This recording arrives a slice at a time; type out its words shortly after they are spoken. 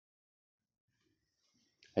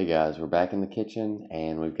Hey guys, we're back in the kitchen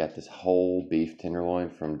and we've got this whole beef tenderloin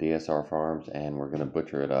from DSR Farms and we're going to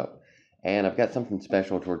butcher it up. And I've got something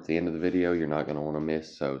special towards the end of the video you're not going to want to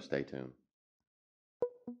miss, so stay tuned.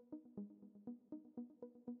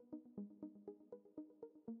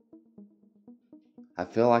 I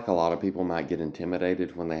feel like a lot of people might get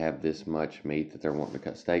intimidated when they have this much meat that they're wanting to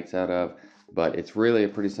cut steaks out of, but it's really a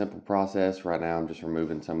pretty simple process. Right now I'm just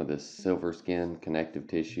removing some of this silver skin connective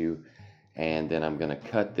tissue, and then I'm going to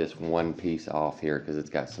cut this one piece off here because it's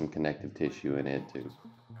got some connective tissue in it too.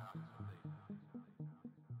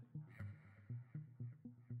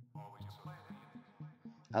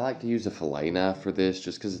 I like to use a filet knife for this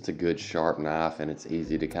just because it's a good sharp knife and it's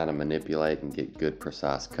easy to kind of manipulate and get good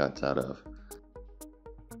precise cuts out of.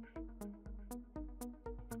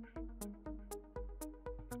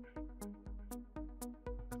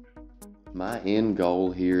 My end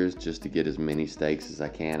goal here is just to get as many steaks as I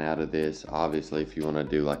can out of this. Obviously, if you want to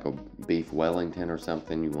do like a beef Wellington or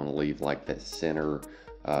something, you want to leave like that center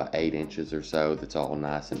 8 inches or so that's all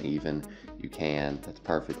nice and even. You can, that's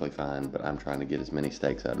perfectly fine, but I'm trying to get as many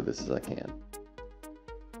steaks out of this as I can.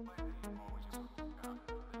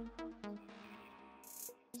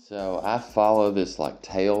 So I follow this like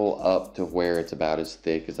tail up to where it's about as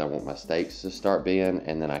thick as I want my steaks to start being,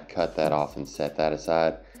 and then I cut that off and set that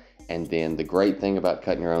aside. And then the great thing about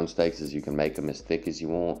cutting your own steaks is you can make them as thick as you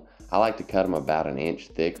want. I like to cut them about an inch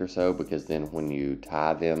thick or so, because then when you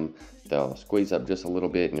tie them, they'll squeeze up just a little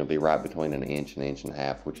bit and you'll be right between an inch and a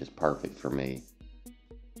half, which is perfect for me.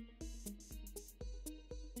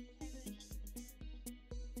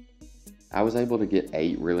 I was able to get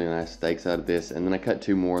 8 really nice steaks out of this, and then I cut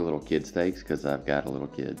 2 more little kid steaks because I've got a little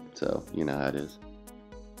kid, so you know how it is.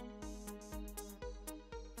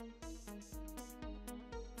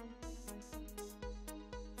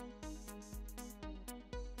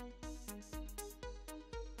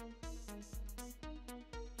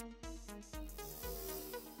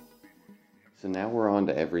 So now we're on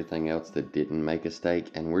to everything else that didn't make a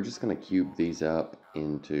steak, and we're just going to cube these up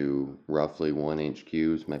into roughly 1-inch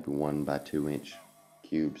cubes, maybe 1 by 2-inch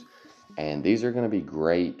cubes. And these are going to be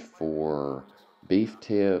great for beef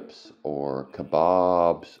tips or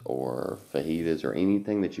kebabs or fajitas or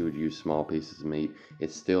anything that you would use small pieces of meat.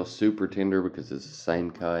 It's still super tender because it's the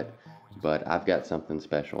same cut, but I've got something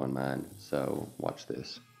special in mind, so watch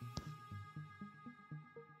this.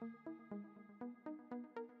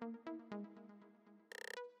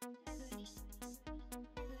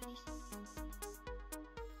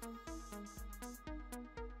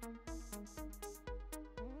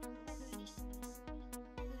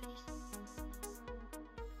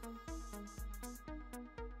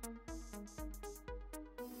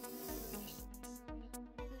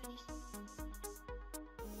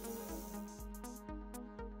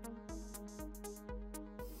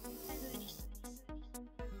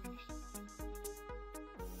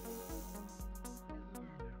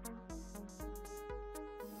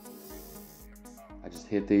 I just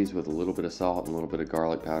hit these with a little bit of salt and a little bit of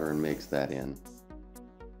garlic powder and mix that in.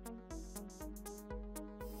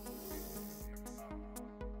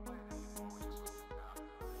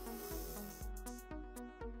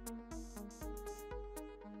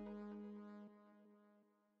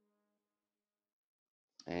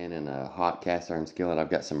 And in a hot cast iron skillet,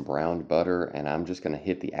 I've got some browned butter, and I'm just going to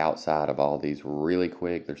hit the outside of all these really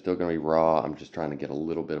quick. They're still going to be raw. I'm just trying to get a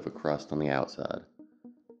little bit of a crust on the outside.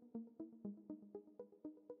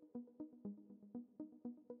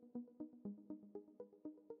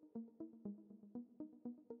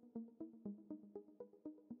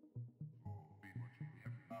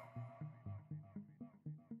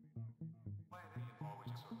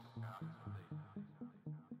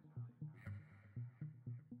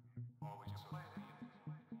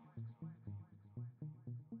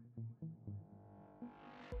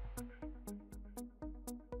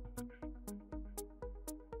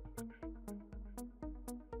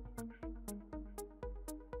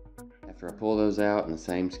 After I pull those out in the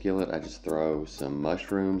same skillet, I just throw some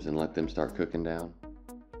mushrooms and let them start cooking down.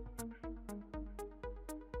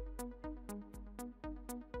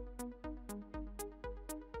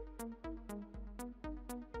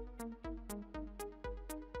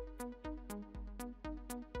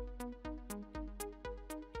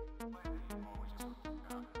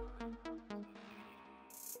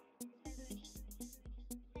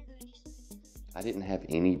 I didn't have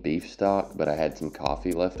any beef stock, but I had some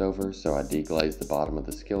coffee left over, so I deglazed the bottom of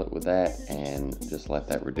the skillet with that and just let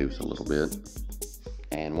that reduce a little bit.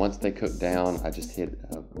 And once they cook down, I just hit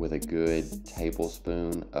with a good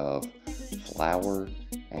tablespoon of flour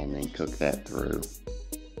and then cook that through.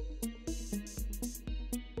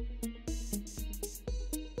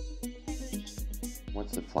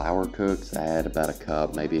 Once the flour cooks, add about a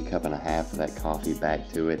cup, maybe a cup and a half of that coffee back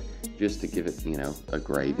to it, just to give it, you know, a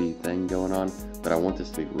gravy thing going on. But I want this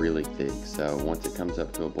to be really thick, so once it comes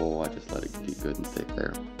up to a boil, I just let it get good and thick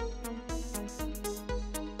there.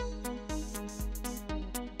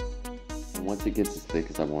 And once it gets as thick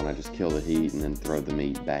as I want, I just kill the heat and then throw the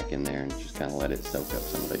meat back in there and just kind of let it soak up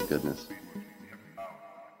some of that goodness.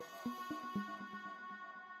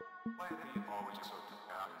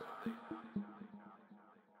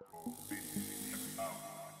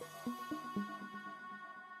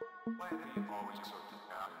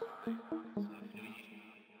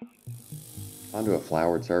 Onto a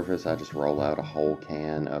floured surface, I just roll out a whole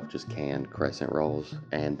can of just canned crescent rolls,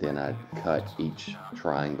 and then I cut each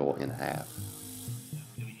triangle in half.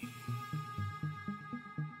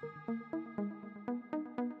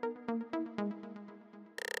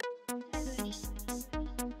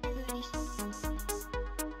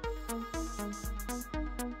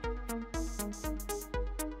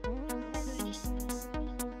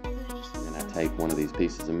 Take one of these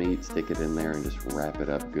pieces of meat, stick it in there, and just wrap it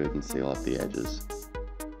up good and seal up the edges.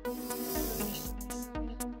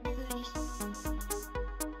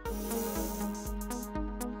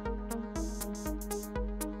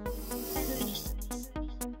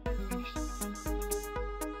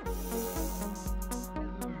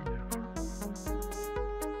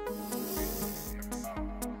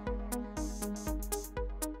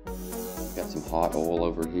 Got some hot oil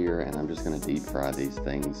over here, and I'm just going to deep fry these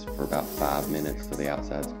things for about 5 minutes till the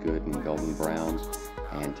outside's good and golden brown,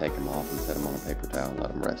 and take them off and set them on a paper towel and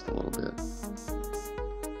let them rest a little bit.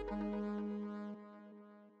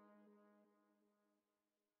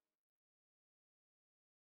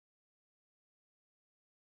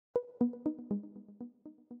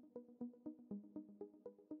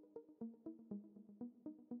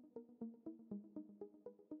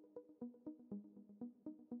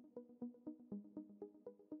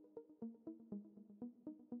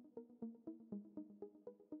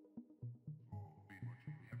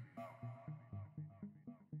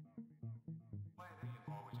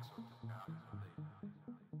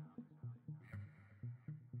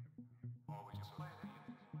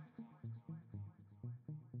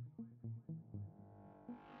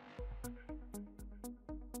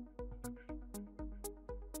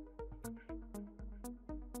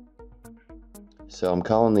 So I'm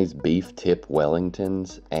calling these beef Tip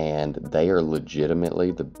Wellingtons, and they are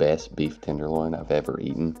legitimately the best beef tenderloin I've ever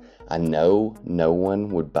eaten. I know no one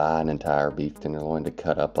would buy an entire beef tenderloin to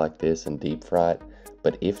cut up like this and deep fry it,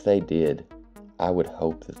 but if they did, I would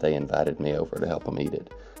hope that they invited me over to help them eat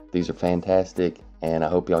it. These are fantastic, and I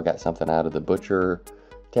hope y'all got something out of the butcher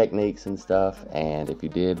techniques and stuff, and if you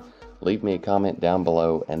did, leave me a comment down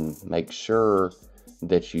below, and make sure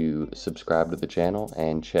that you subscribe to the channel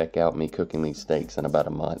and check out me cooking these steaks in about a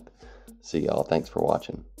month. See y'all. Thanks for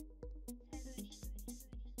watching.